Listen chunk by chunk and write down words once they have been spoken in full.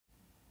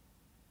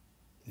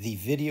The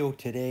video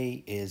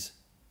today is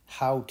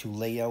how to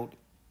lay out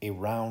a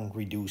round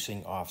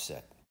reducing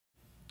offset.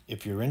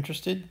 If you're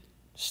interested,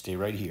 stay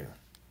right here.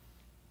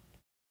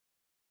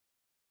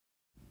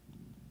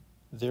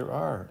 There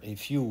are a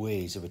few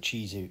ways of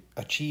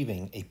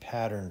achieving a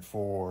pattern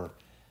for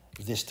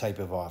this type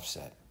of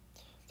offset.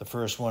 The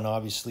first one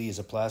obviously is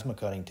a plasma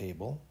cutting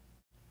table.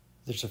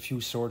 There's a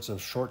few sorts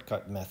of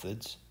shortcut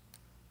methods.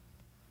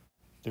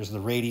 There's the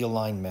radial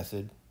line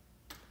method,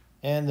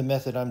 and the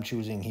method I'm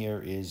choosing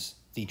here is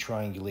the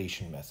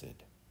triangulation method.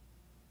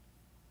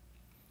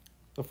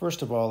 So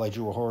first of all, I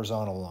drew a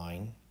horizontal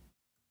line.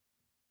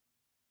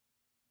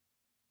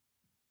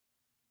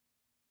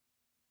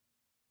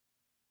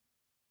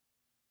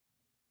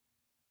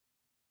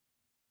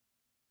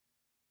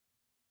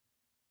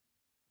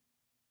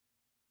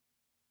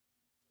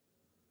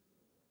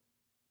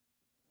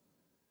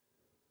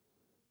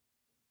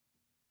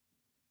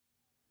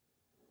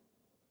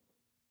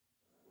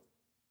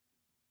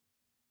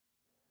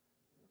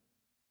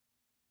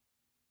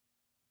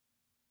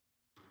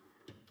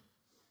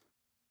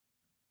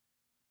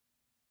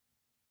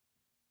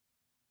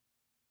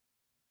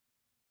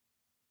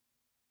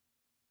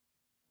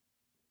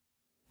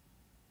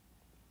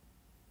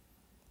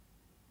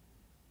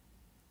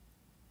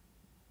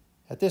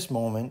 At this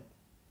moment,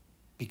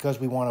 because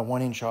we want a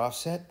 1-inch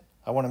offset,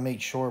 I want to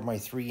make sure my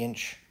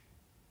 3-inch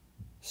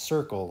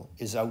circle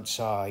is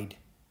outside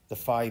the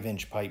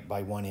 5-inch pipe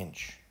by 1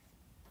 inch.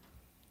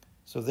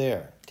 So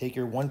there, take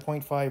your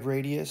 1.5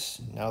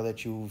 radius. Now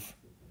that you've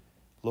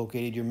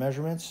located your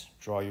measurements,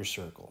 draw your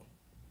circle.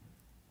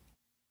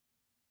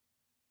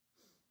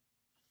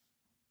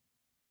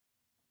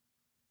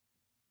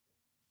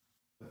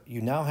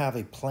 You now have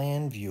a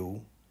plan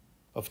view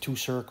of two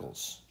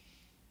circles,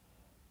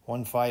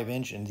 one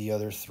 5-inch and the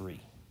other 3.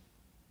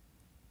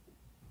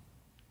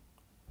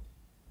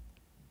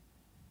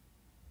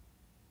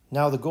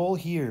 Now the goal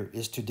here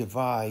is to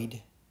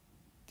divide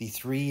the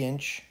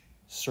 3-inch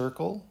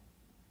circle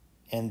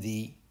and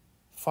the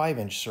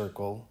 5-inch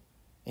circle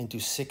into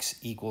 6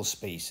 equal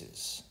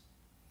spaces.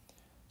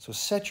 So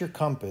set your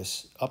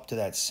compass up to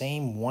that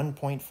same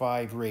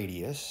 1.5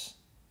 radius,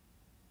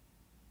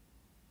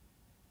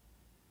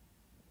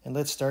 and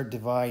let's start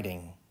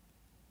dividing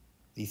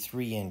the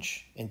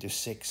 3-inch into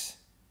 6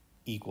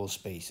 equal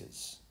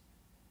spaces.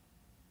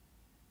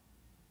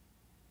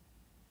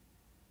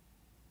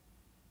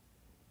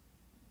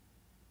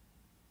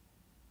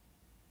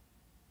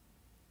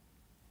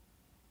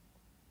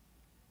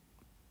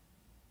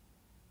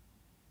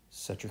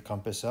 Set your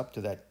compass up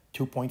to that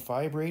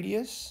 2.5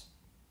 radius,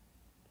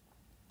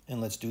 and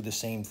let's do the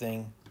same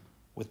thing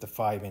with the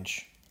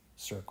 5-inch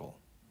circle.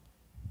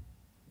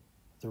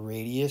 The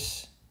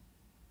radius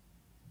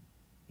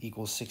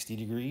equals 60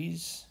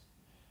 degrees.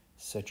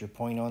 Set your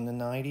point on the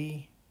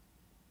 90.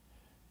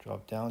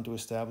 Drop down to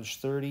establish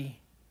 30,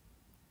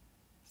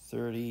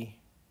 30,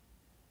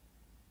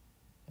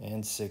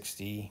 and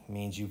 60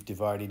 means you've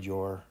divided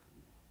your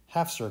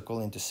half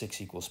circle into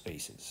 6 equal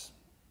spaces.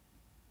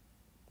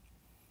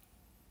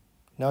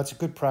 Now it's a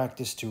good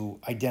practice to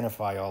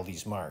identify all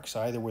these marks,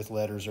 either with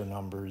letters or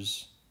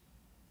numbers.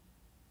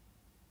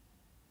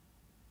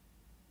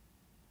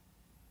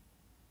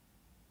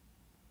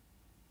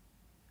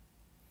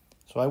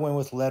 So I went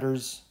with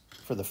letters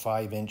for the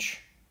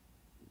 5-inch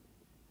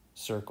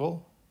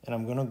circle, and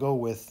I'm going to go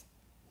with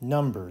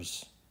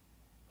numbers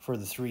for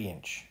the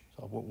 3-inch.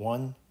 So I'll put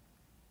 1,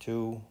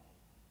 2,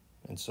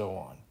 and so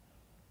on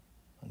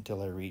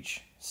until I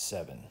reach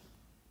 7.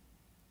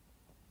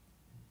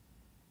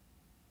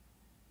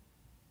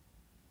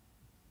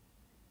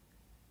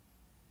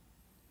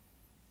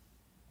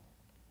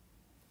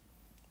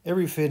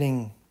 Every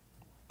fitting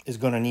is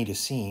going to need a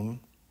seam,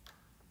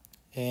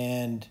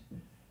 and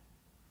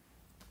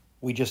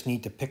we just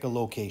need to pick a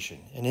location.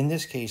 And in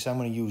this case, I'm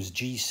going to use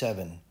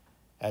G7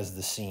 as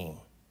the seam.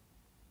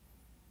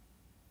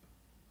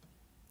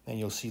 And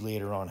you'll see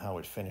later on how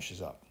it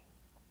finishes up.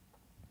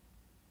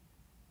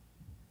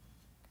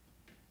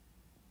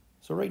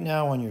 So right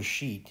now on your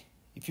sheet,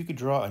 if you could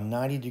draw a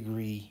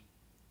 90-degree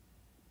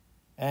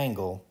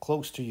angle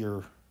close to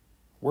your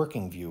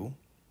working view,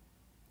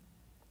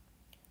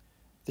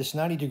 this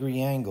 90-degree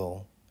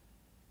angle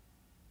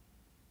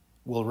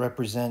will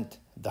represent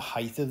the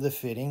height of the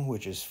fitting,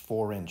 which is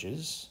 4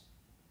 inches.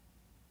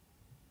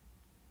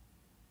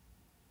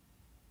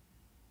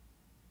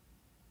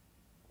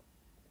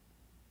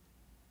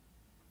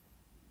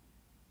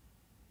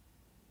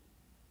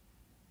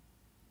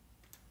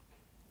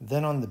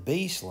 Then on the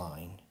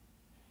baseline,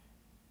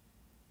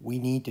 we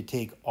need to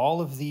take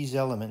all of these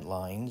element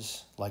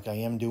lines, like I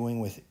am doing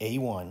with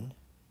A1,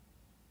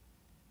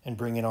 and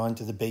bring it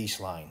onto the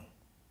baseline.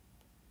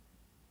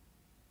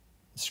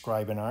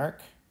 Describe an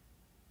arc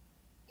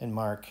and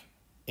mark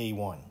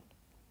A1.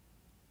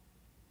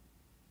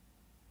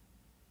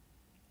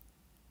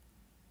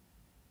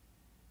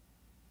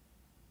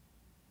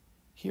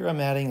 Here I'm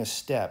adding a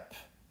step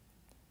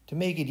to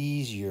make it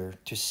easier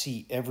to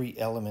see every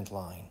element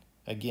line.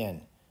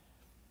 Again,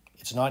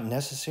 it's not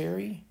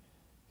necessary.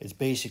 It's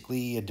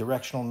basically a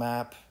directional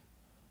map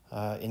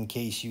in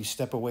case you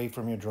step away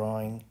from your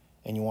drawing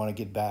and you want to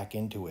get back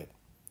into it.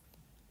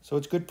 So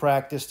it's good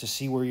practice to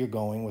see where you're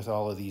going with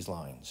all of these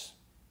lines.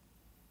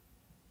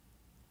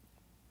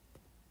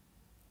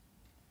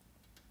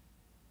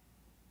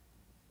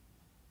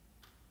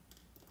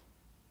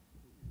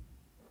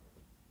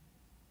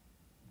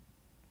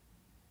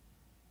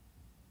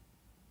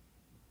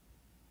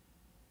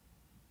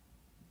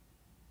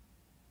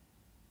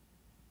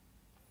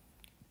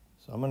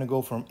 So I'm going to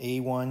go from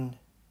A1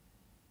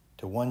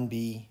 to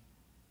 1B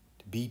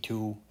to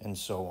B2 and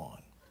so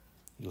on.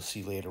 You'll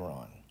see later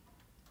on.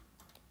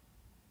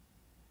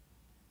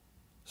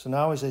 So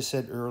now, as I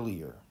said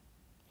earlier,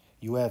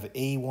 you have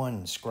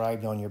A1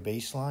 scribed on your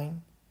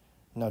baseline.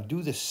 Now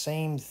do the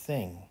same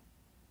thing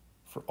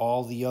for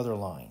all the other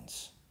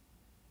lines.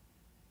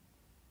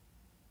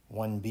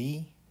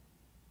 1B,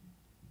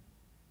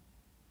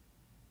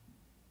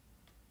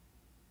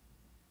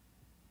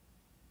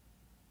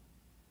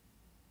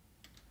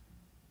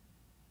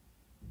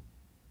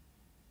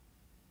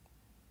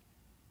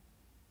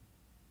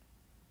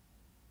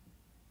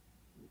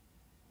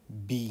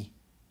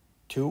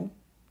 B2,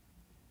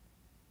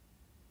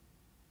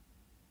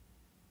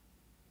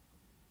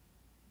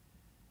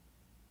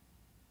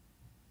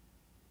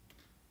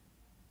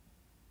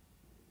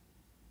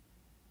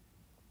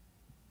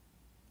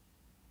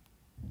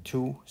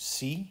 to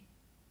C,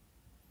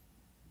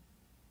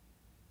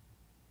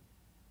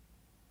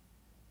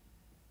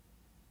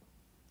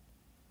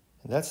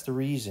 and that's the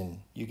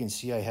reason you can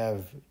see I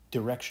have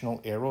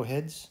directional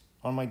arrowheads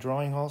on my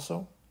drawing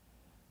also.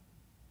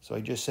 So I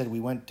just said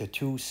we went to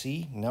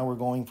 2C, now we're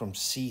going from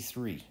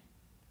C3.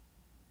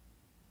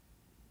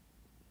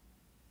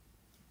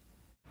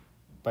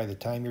 By the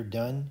time you're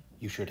done,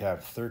 you should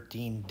have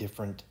 13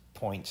 different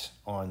points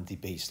on the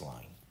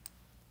baseline.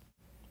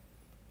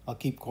 I'll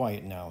keep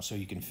quiet now so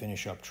you can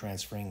finish up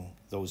transferring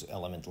those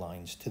element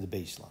lines to the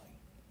baseline.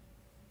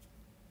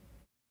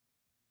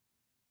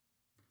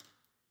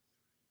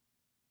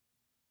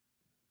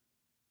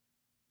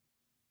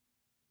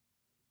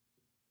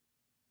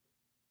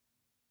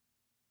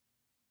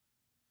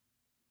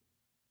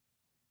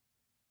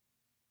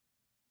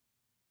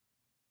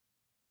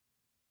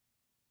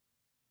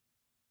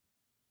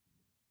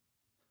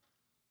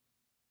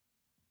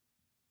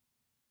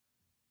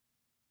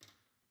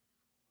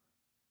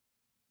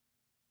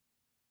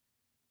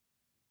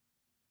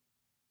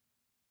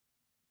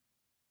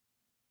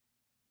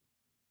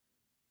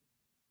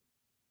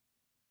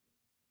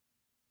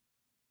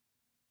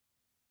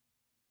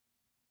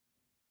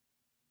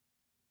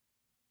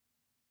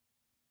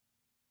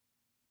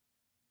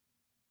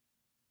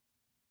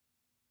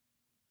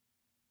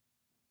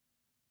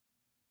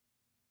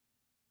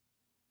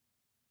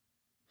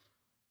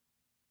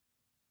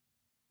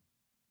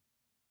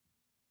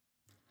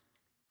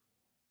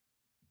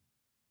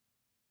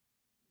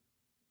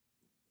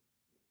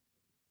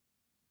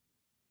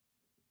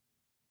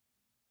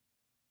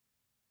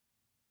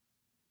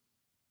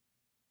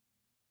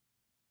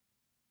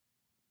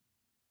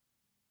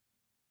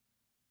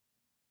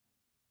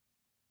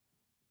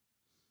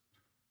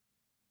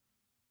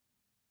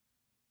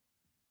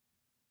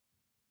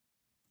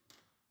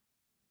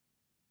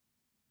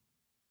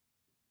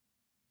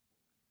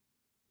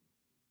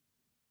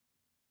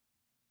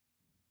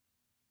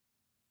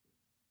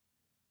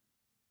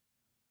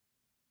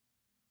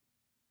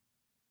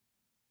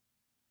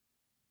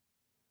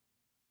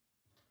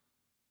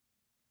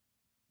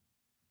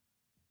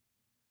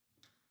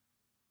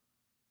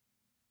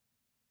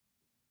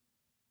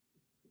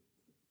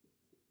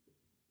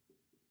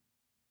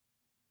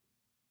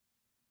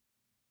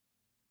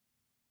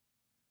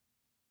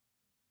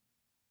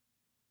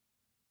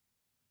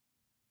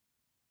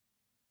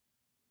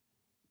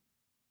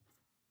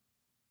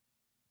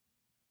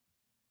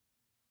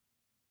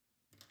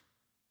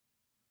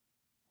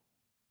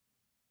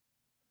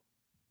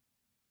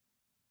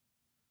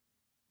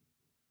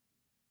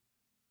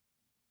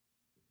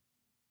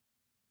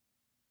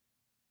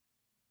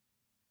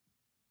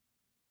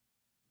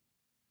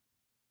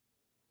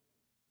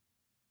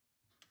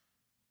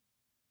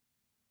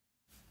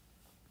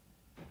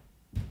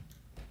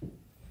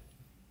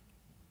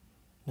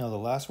 Now the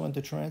last one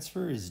to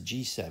transfer is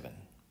G7,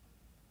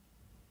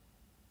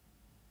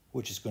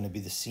 which is going to be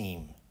the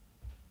seam.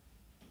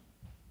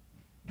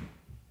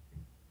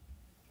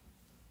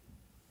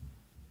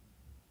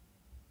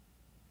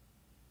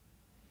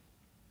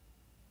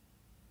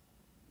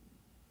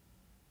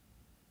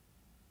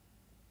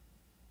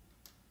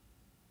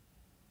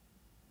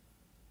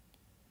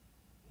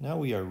 Now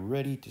we are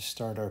ready to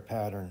start our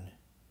pattern,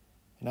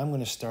 and I'm going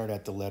to start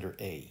at the letter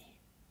A.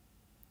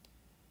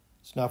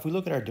 So now if we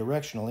look at our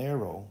directional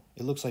arrow,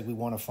 it looks like we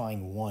want to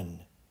find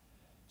 1.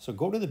 So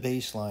go to the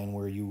baseline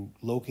where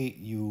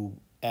you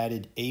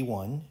added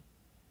A1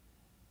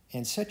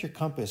 and set your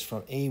compass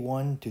from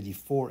A1 to the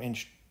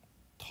 4-inch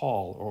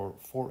tall or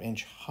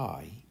 4-inch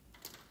high.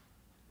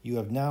 You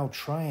have now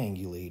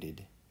triangulated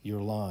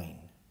your line.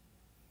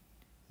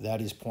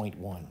 That is point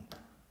 1.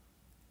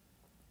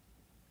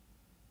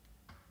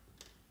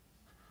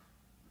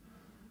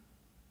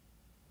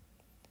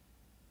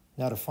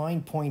 Now to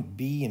find point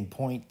B and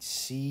point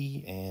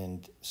C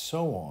and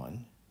so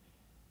on,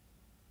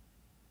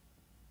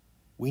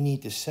 we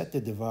need to set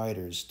the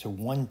dividers to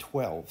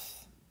 1/12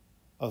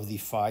 of the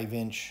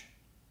 5-inch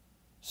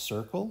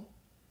circle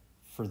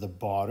for the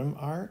bottom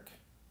arc.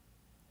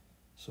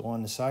 So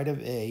on the side of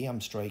A,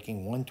 I'm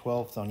striking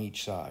 1/12 on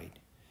each side.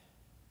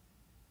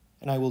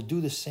 And I will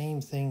do the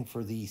same thing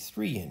for the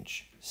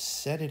 3-inch.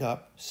 Set it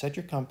up, set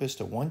your compass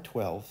to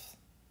 1/12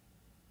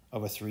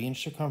 of a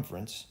 3-inch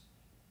circumference,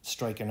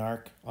 strike an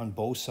arc on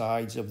both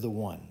sides of the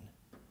 1.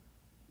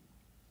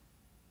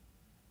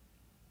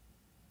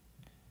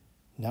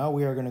 Now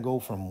we are going to go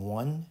from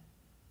 1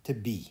 to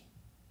B.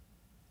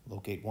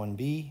 Locate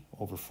 1B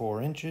over 4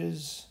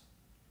 inches.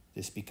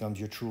 This becomes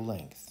your true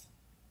length.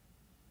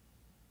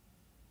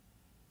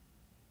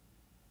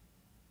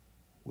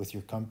 With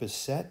your compass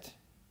set,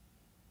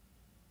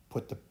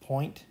 put the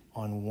point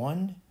on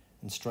 1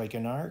 and strike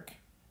an arc.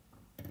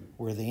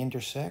 Where they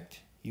intersect,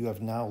 you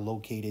have now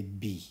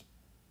located B.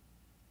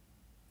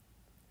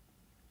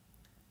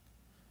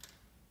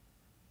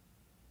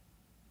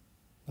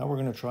 Now we're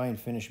going to try and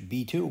finish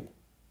B2.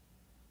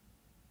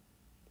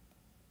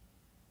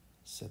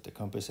 Set the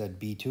compass at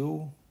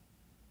B2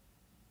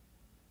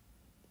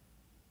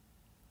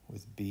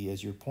 with B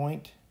as your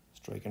point,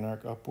 strike an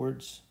arc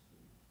upwards,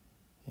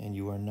 and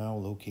you are now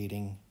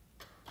locating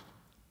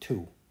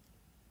 2.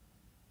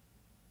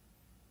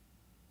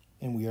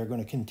 And we are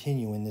going to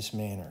continue in this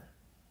manner.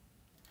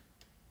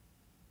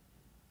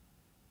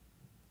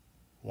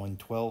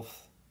 1/12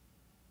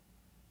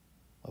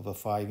 of a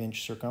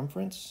 5-inch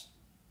circumference.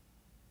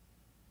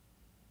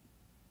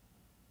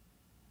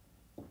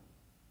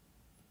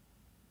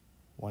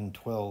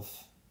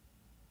 1/12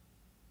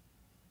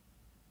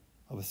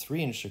 of a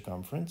 3-inch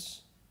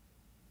circumference.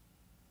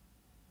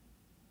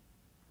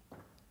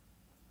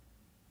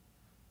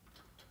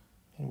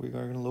 And we are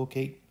going to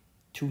locate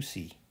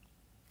 2C.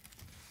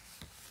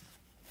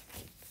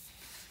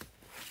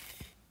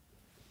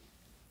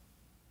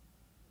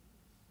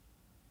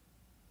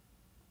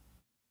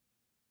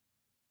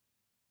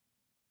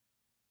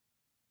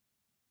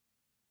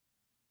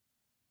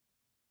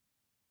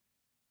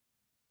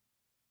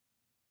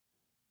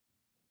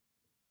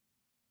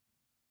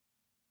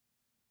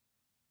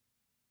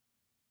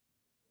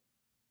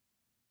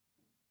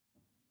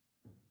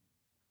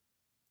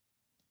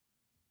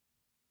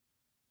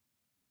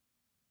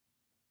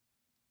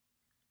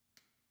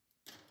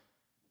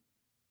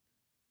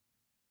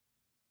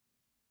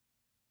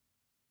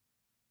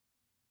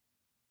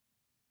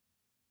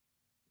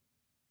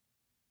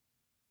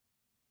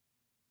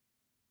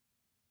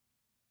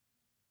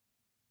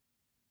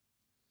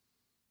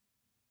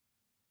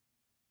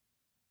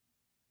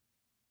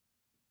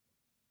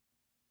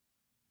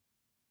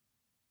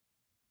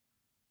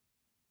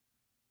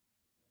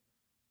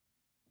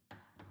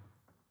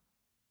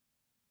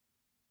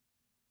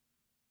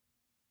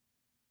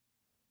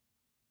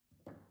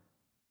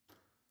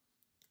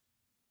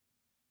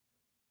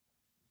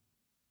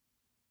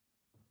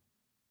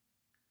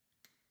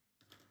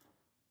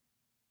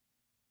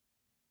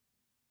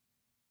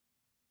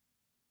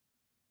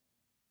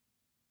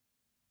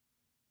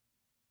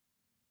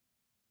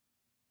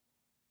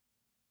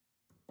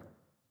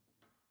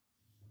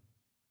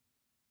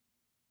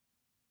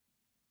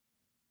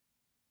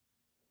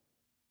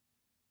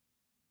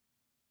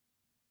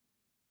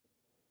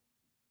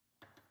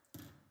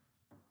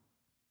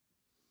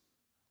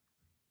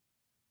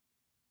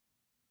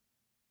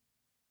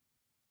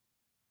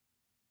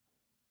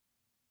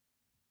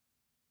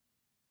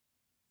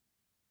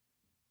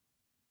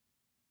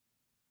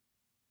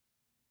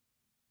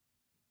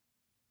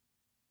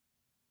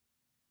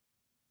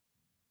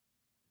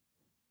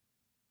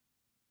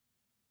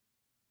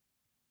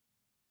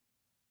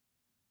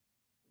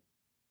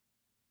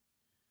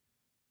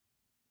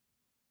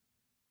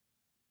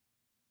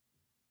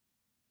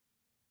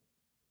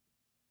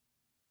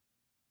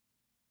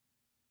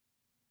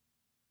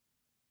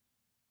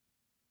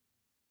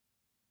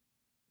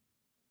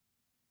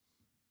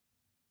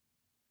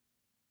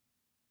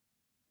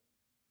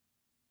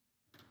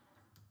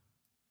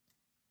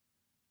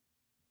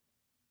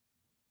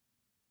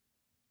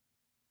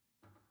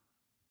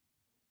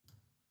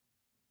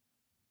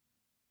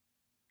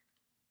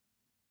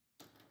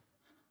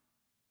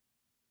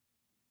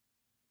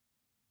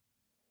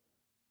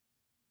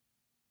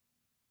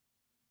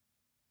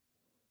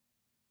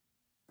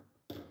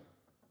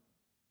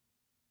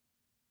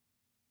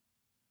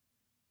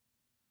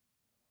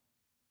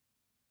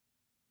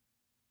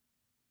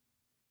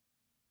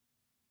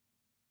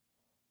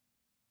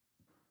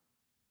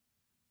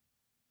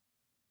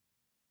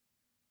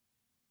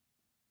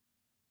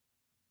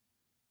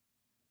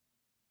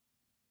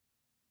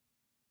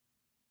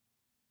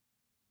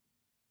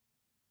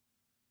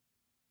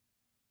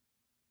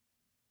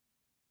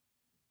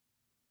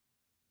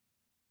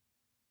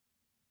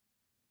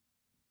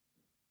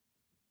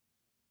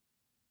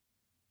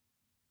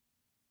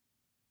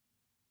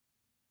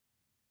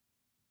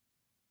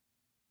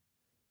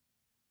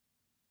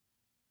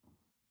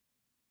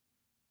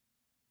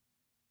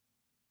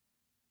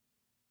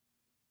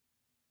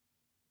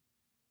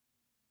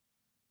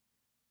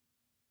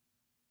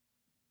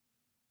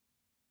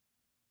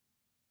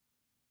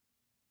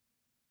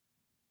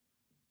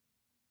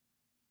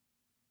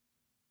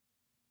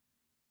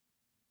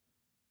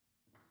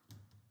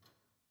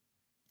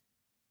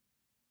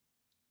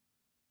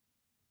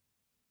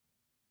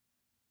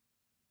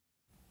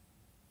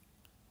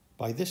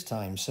 By this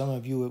time, some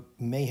of you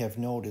may have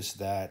noticed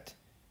that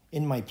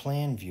in my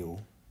plan view,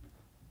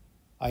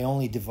 I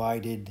only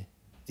divided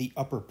the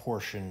upper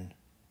portion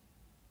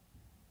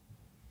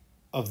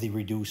of the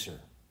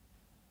reducer.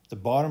 The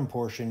bottom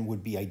portion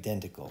would be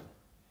identical.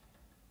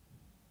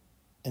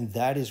 And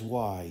that is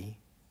why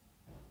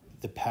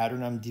the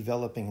pattern I'm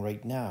developing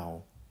right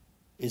now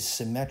is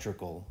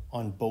symmetrical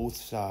on both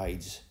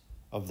sides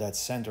of that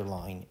center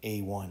line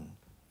A1.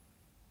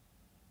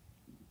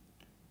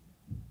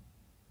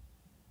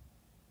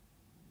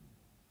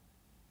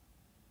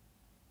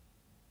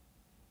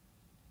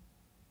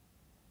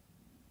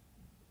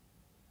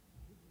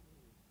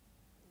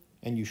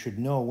 And you should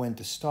know when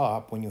to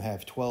stop when you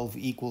have 12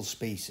 equal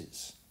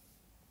spaces.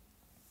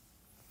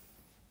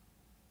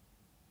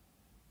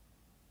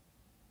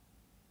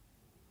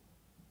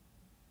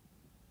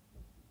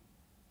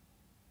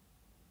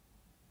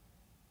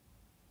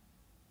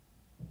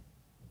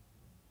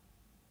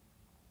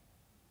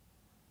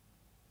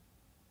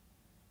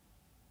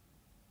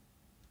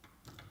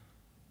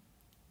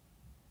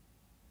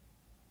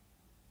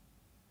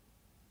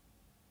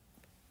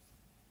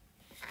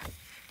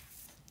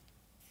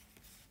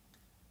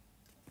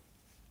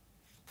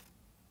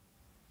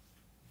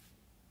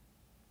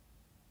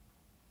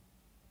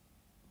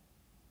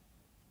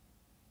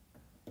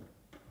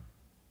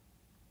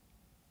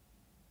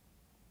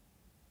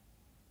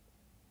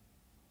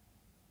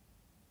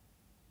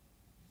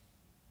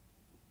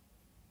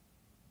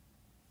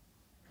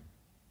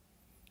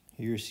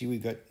 Here you see we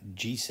got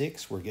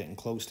G6, we're getting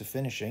close to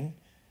finishing.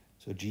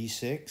 So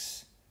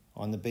G6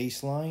 on the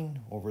baseline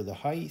over the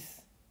height.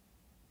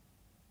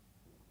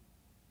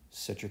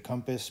 Set your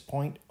compass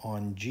point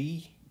on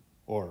G,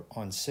 or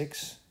on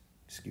 6,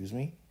 excuse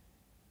me.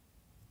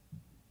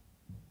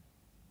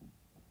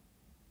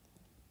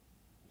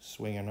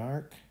 Swing an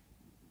arc.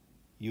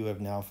 You have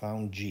now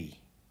found G.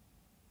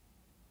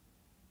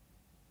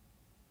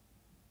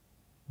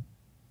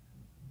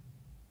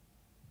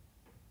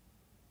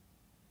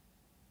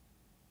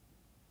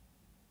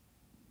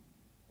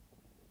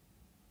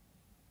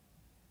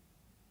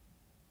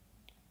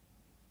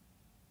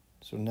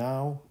 So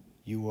now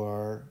you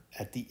are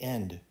at the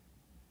end.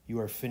 You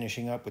are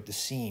finishing up with the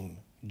seam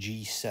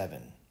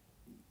G7.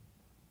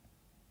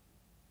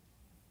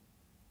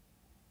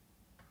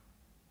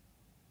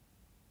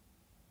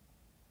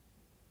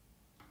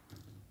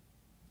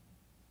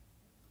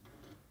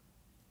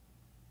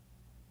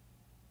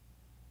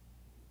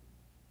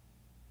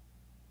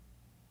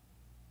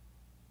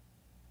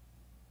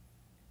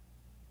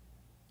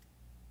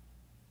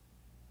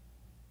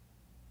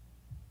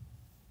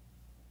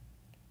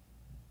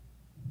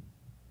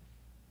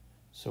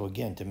 So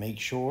again, to make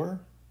sure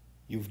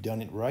you've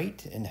done it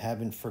right and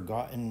haven't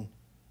forgotten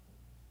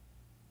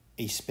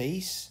a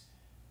space,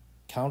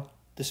 count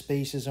the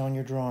spaces on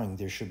your drawing.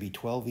 There should be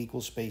 12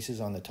 equal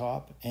spaces on the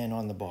top and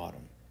on the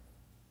bottom.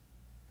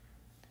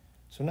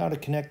 So now to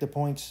connect the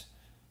points,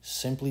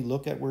 simply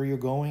look at where you're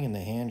going and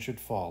the hand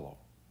should follow.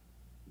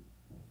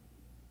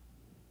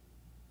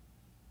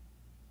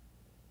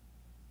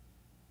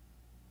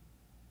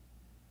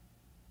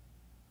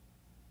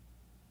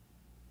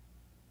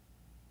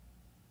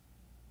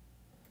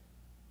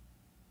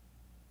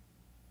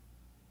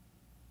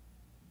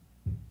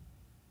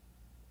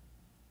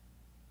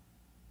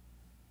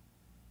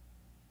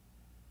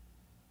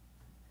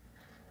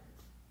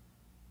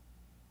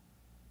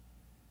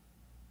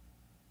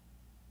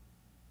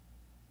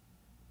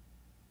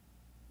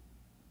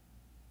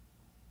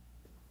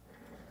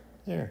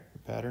 There, the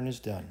pattern is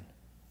done.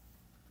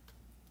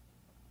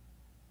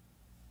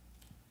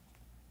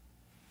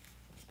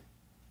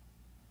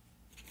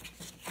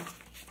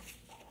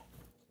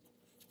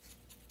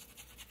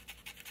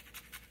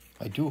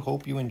 I do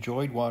hope you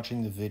enjoyed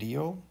watching the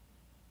video,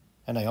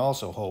 and I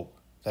also hope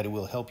that it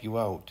will help you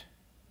out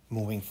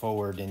moving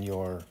forward in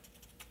your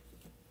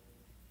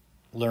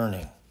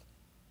learning.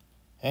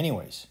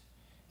 Anyways,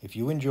 if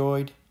you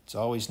enjoyed, it's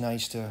always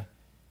nice to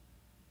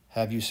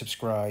have you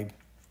subscribe,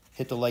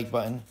 hit the like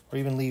button, or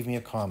even leave me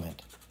a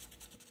comment.